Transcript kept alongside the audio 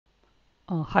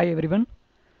Hi everyone.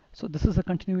 So this is a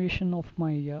continuation of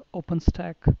my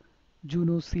OpenStack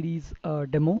Juno series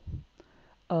demo.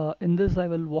 In this I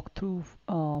will walk through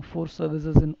 4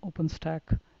 services in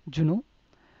OpenStack Juno.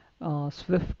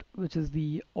 Swift, which is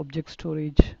the object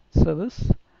storage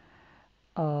service.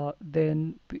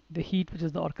 Then the Heat, which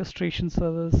is the orchestration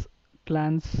service.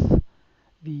 Glance,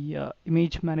 the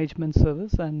image management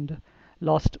service. And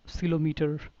last,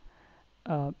 Ceilometer,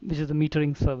 which is the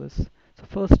metering service. So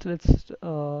first, let's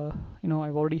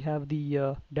I've already have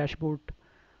the dashboard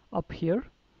up here.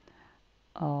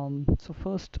 So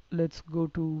first, let's go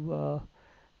to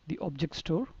the object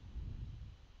store.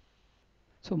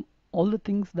 So all the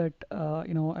things that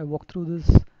I walked through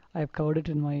this, I have covered it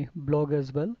in my blog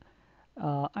as well.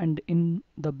 And in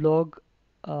the blog,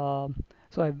 so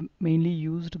I've mainly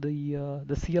used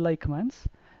the CLI commands.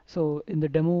 So in the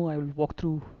demo, I will walk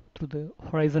through the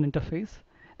Horizon interface,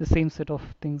 the same set of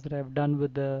things that I've done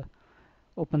with the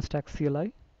OpenStack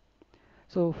CLI.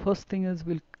 So first thing is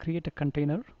we'll create a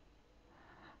container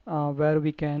where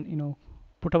we can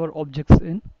put our objects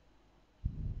in.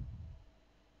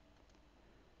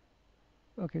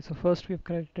 Okay, so first we've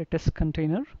created a test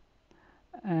container,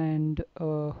 and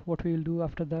what we'll do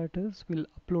after that is we'll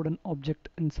upload an object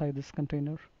inside this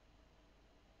container.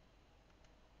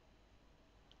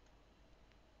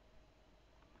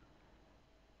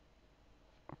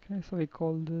 Okay, so we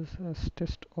call this as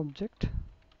test object,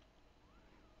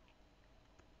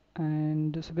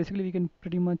 and so basically we can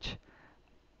pretty much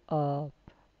uh,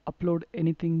 upload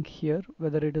anything here,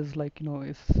 whether it is like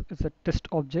it's a test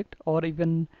object, or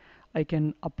even I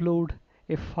can upload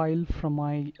a file from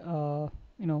my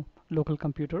local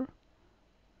computer.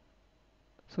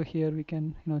 So here we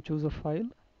can choose a file.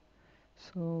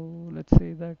 So let's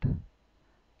say that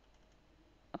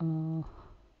I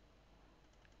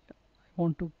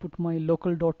want to put my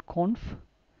local.conf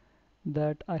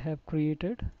that I have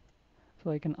created,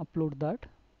 so I can upload that.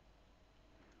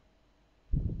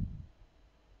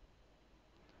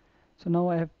 So now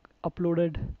I have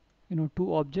uploaded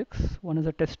 2 objects. One is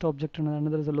a test object and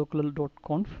another is a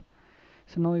local.conf.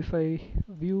 So now if I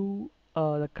view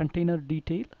the container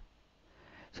detail,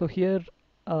 so here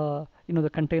the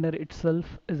container itself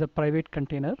is a private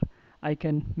container. I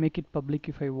can make it public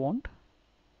if I want.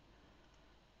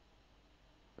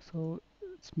 So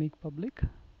let's make public.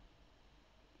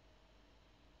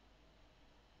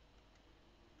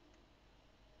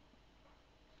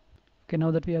 Okay,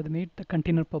 now that we have made the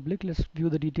container public, let's view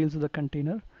the details of the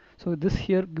container. So this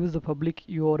here gives the public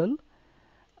URL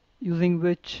using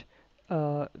which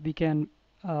we can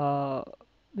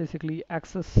basically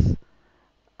access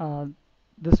uh,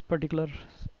 this particular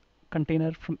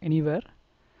container from anywhere.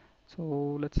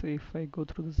 So let's say if I go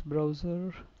through this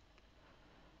browser,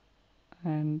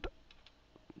 and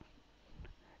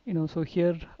so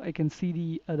here I can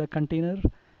see the container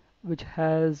which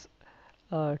has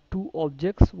 2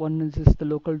 objects. One is just the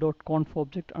local.conf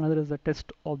object, another is the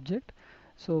test object.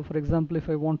 So for example, if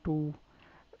I want to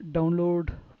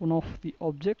download one of the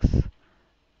objects,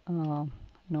 now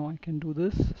I can do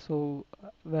this. So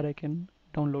where I can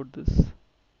download this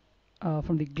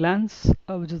from the Glance,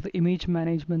 which is the image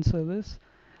management service.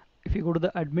 If you go to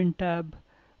the admin tab,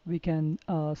 we can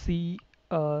see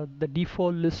the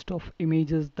default list of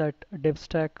images that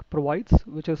DevStack provides,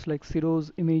 which is like Ciro's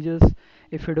images,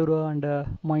 a Fedora, and a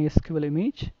MySQL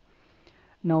image.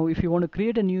 Now if you want to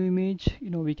create a new image,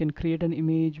 we can create an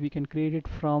image. We can create it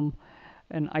from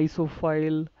an ISO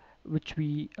file which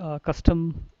we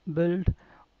custom build,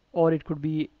 or it could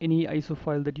be any ISO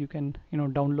file that you can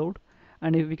download.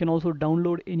 And if we can also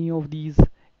download any of these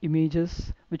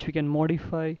images which we can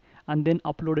modify and then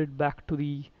upload it back to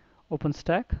the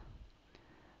OpenStack.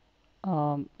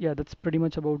 Yeah, that's pretty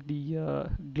much about the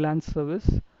Glance service.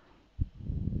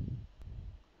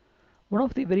 One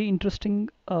of the very interesting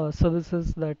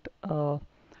services that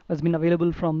has been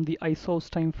available from the ISO's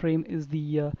time frame is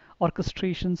the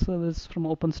orchestration service from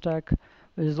OpenStack,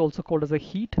 which is also called as a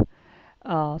Heat.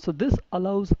 So this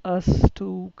allows us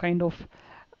to kind of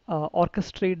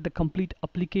orchestrate the complete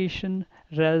application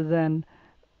rather than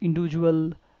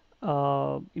individual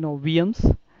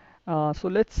VMs. So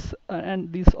let's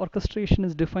and this orchestration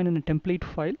is defined in a template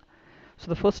file. So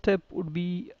the first step would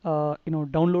be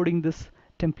downloading this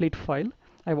template file.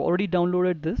 I've already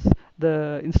downloaded this.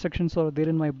 The instructions are there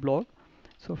in my blog.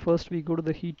 So first we go to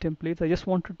the Heat templates. I just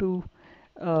wanted to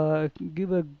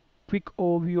give a quick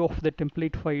overview of the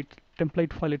template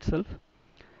file itself.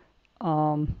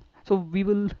 So we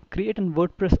will create a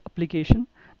WordPress application.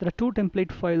 There are 2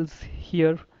 template files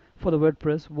here for the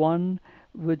WordPress. One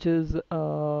which is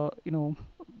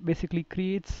basically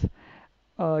creates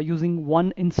using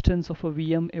one instance of a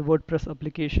VM, a WordPress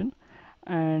application.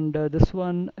 And this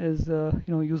one is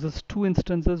uses two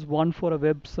instances, one for a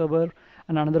web server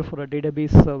and another for a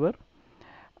database server.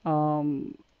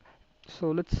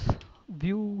 So let's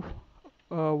view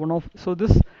so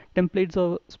this templates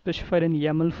are specified in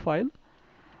YAML file.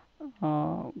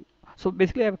 So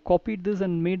basically I've copied this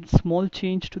and made small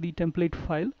change to the template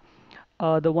file.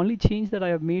 The only change that I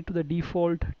have made to the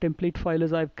default template file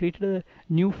is I've created a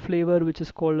new flavor which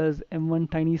is called as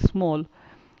M1 tiny small.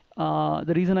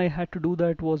 The reason I had to do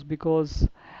that was because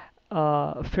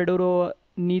Fedora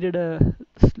needed a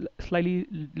slightly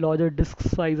larger disk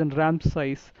size and RAM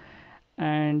size,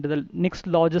 and the next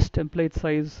largest template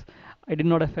size I did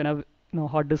not have enough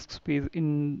hard disk space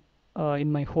in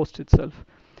my host itself.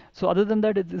 So other than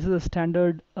that, this is a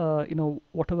standard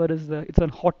whatever is it's a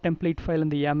hot template file in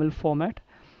the YAML format.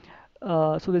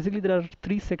 So basically there are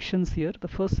three sections here. The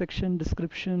first section,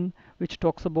 description, which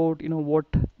talks about what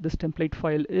this template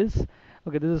file is.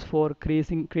 Okay, this is for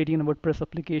creating a WordPress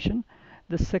application.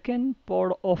 The second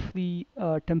part of the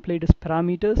template is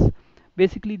parameters.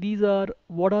 Basically these are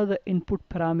what are the input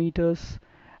parameters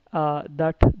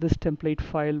that this template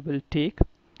file will take.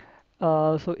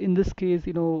 So in this case,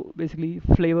 basically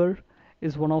flavor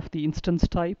is one of the instance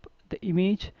type. The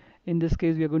image, in this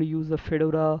case we are going to use the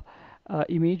Fedora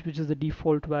image, which is the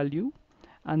default value.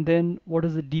 And then what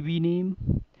is the DB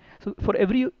name? So for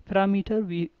every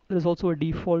parameter there is also a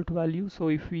default value. So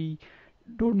if we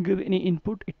don't give any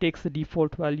input, it takes the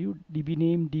default value, DB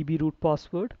name, DB root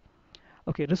password.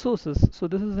 Okay, resources. So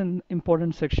this is an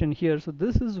important section here. So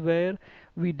this is where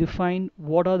we define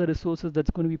what are the resources that's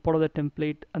going to be part of the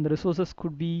template, and the resources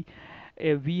could be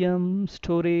a VM,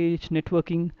 storage,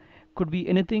 networking, could be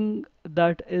anything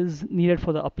that is needed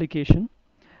for the application.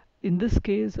 In this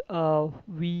case,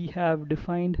 we have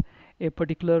defined a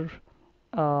particular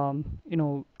a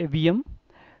VM.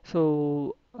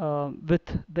 So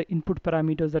with the input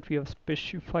parameters that we have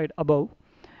specified above,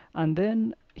 and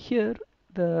then here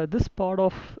this part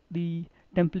of the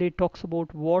template talks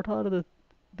about what are the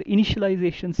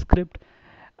initialization script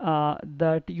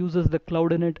that uses the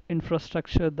cloud init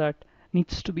infrastructure that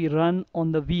needs to be run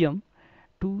on the VM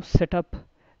to set up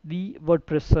the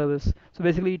WordPress service. So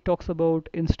basically it talks about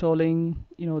installing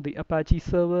the Apache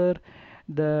server,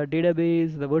 the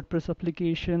database, the WordPress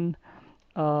application,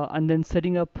 and then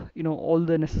setting up all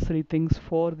the necessary things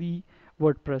for the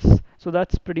WordPress. So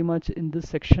that's pretty much in this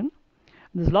section.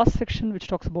 This last section, which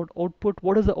talks about output,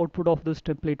 what is the output of this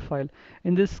template file?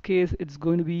 In this case, it's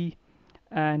going to be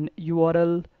an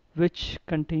URL which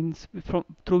contains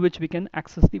through which we can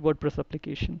access the WordPress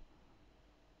application.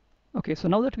 Okay, so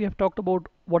now that we have talked about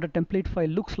what a template file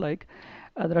looks like,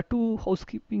 there are two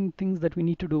housekeeping things that we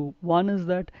need to do. One is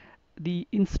that the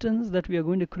instance that we are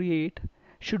going to create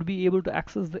should be able to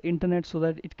access the internet so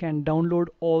that it can download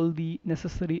all the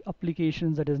necessary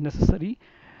applications that is necessary.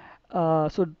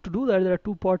 So to do that, there are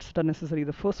two parts that are necessary.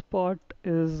 The first part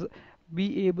is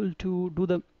be able to do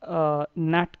the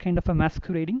NAT kind of a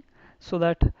masquerading, so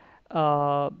that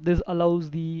this allows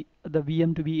the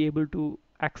VM to be able to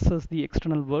access the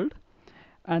external world.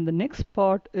 And the next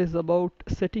part is about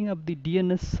setting up the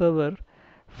DNS server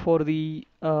for the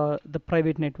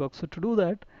private network. So to do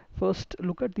that, first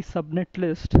look at the subnet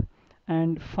list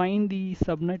and find the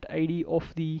subnet ID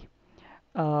of the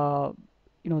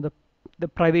the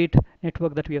private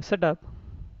network that we have set up.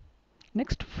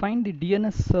 Next, find the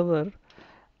DNS server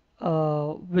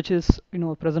which is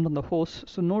present on the host.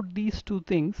 So note these two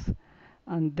things,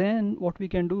 and then what we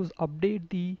can do is update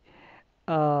the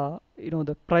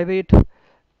the private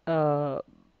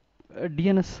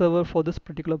DNS server for this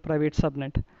particular private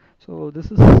subnet. So this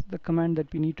is the command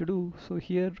that we need to do. So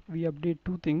here we update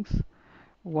two things.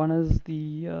 One is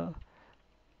the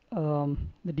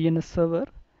DNS server,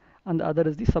 and the other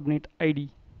is the subnet ID.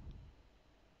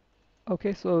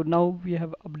 Okay, so now we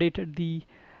have updated the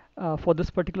for this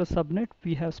particular subnet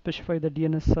we have specified the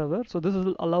DNS server. So this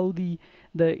will allow the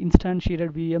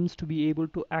instantiated VMs to be able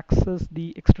to access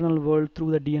the external world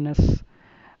through the DNS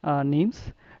names.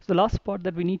 So the last part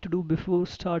that we need to do before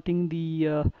starting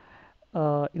the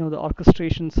the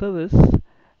orchestration service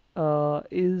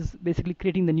is basically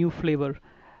creating the new flavor.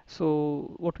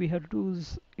 So what we have to do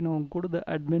is go to the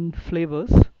admin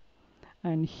flavors,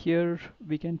 and here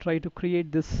we can try to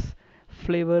create this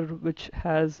flavor which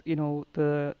has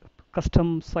the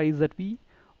custom size that we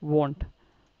want.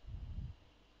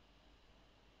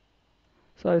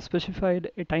 So I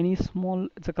specified a tiny small,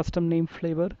 it's a custom name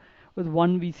flavor with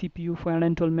 1 vCPU,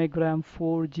 512 meg RAM,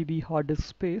 4 GB hard disk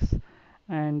space,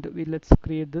 and let's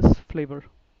create this flavor.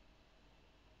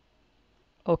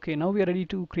 Okay, now we are ready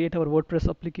to create our WordPress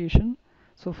application.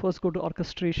 So first go to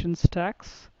orchestration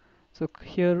stacks. So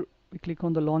here we click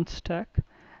on the launch stack.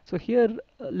 So here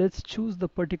let's choose the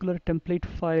particular template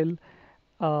file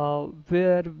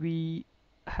where we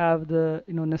have the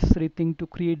necessary thing to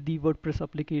create the WordPress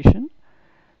application.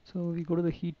 So we go to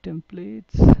the heat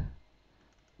templates,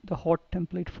 the hot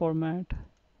template format,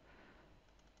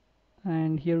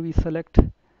 and here we select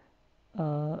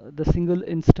the single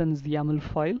instance YAML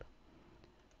file.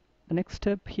 The next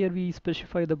step, here we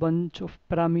specify the bunch of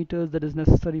parameters that is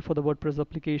necessary for the WordPress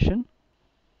application.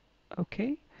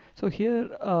 Okay, so here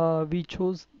we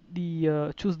choose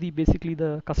the basically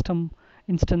the custom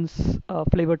instance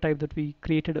flavor type that we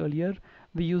created earlier.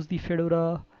 We use the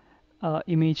Fedora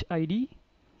image ID,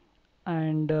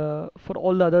 and for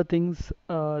all the other things,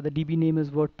 the DB name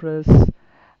is WordPress,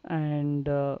 and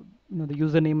the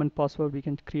username and password we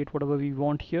can create whatever we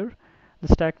want here. The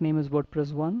stack name is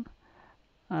WordPress 1,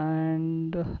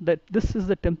 and that this is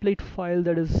the template file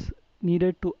that is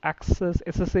needed to access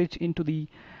SSH into the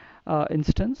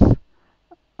instance.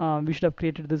 We should have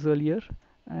created this earlier,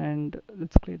 and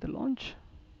let's create the launch.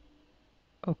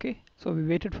 Okay, so we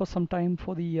waited for some time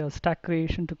for the stack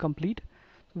creation to complete.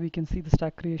 So we can see the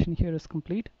stack creation here is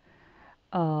complete.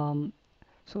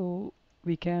 So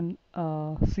we can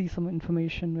see some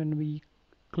information when we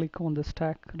click on the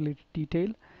stack related detail.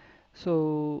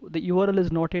 So the URL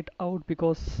is not yet out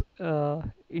because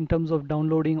in terms of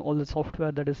downloading all the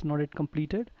software, that is not yet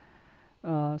completed.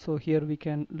 So here we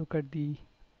can look at the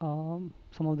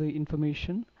some of the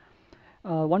information.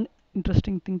 One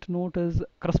interesting thing to note is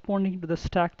corresponding to the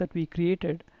stack that we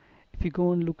created, if you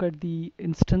go and look at the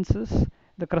instances,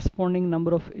 the corresponding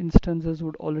number of instances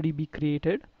would already be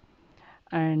created,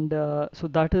 and so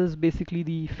that is basically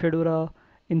the Fedora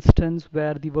instance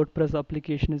where the WordPress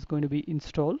application is going to be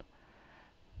installed.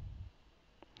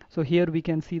 So here we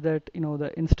can see that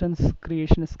the instance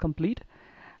creation is complete,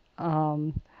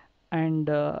 and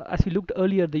as we looked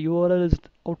earlier, the URL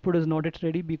output is not yet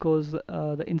ready because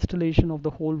the installation of the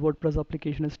whole WordPress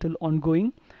application is still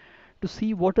ongoing. To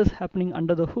see what is happening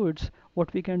under the hoods,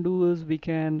 what we can do is we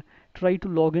can try to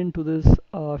log into this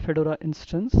Fedora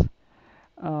instance.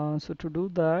 So to do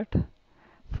that,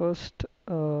 first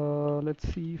let's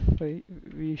see if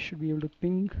we should be able to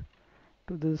ping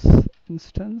to this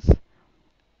instance,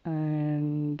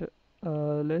 and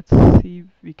let's see if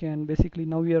we can basically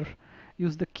now we are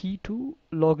use the key to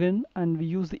log in, and we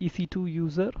use the EC2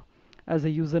 user as a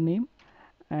username,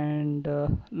 and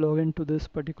log into this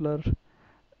particular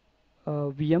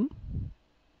VM.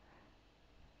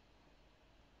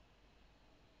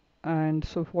 And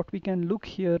so what we can look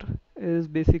here is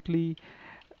basically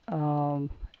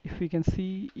if we can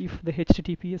see if the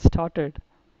HTTP is started.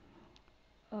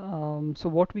 So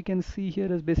what we can see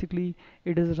here is basically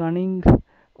it is running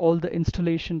all the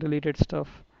installation related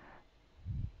stuff.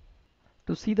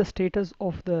 To see the status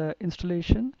of the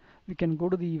installation, we can go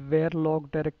to the where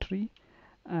log directory,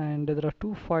 and there are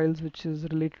two files which is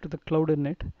related to the cloud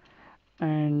init,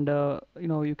 and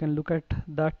you can look at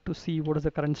that to see what is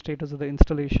the current status of the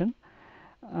installation.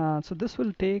 So this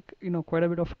will take quite a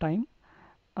bit of time,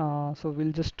 so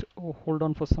we'll just hold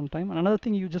on for some time. And another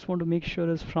thing you just want to make sure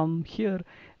is from here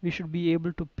we should be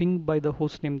able to ping by the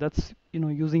host name. That's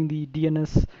using the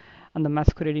DNS and the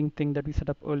masquerading thing that we set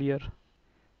up earlier.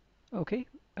 Okay,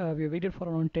 we waited for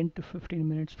around 10 to 15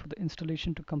 minutes for the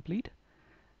installation to complete.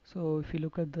 So if you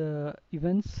look at the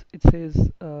events, it says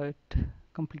it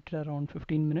completed around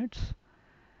 15 minutes.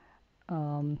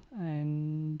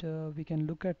 And we can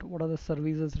look at what are the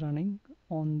services running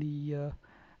on the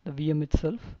VM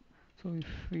itself. So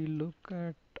if we look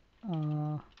at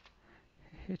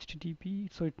HTTP,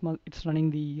 so it's running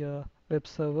the web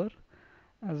server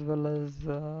as well as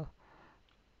the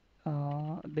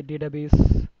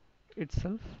database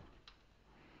itself.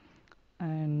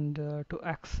 And to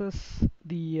access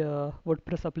the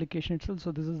WordPress application itself,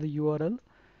 so this is the URL.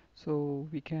 So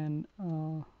we can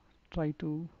try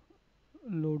to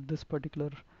load this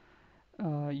particular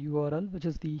URL, which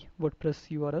is the WordPress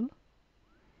URL.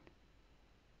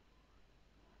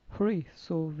 Hooray!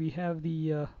 So we have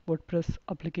the WordPress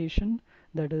application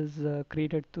that is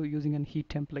created using a heat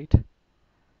template.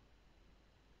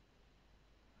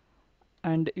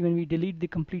 And when we delete the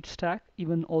complete stack,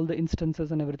 even all the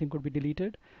instances and everything could be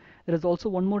deleted. There is also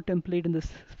one more template in this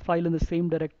file in the same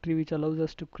directory which allows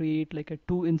us to create like a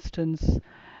 2-instance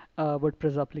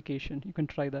WordPress application. You can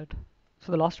try that.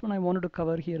 So the last one I wanted to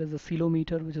cover here is the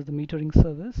Ceilometer, which is the metering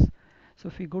service. So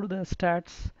if we go to the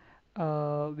stats,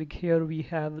 here we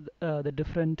have the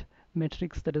different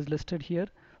metrics that is listed here.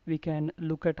 We can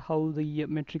look at how the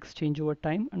metrics change over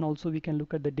time, and also we can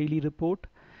look at the daily report,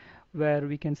 where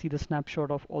we can see the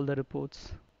snapshot of all the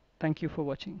reports. Thank you for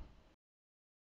watching.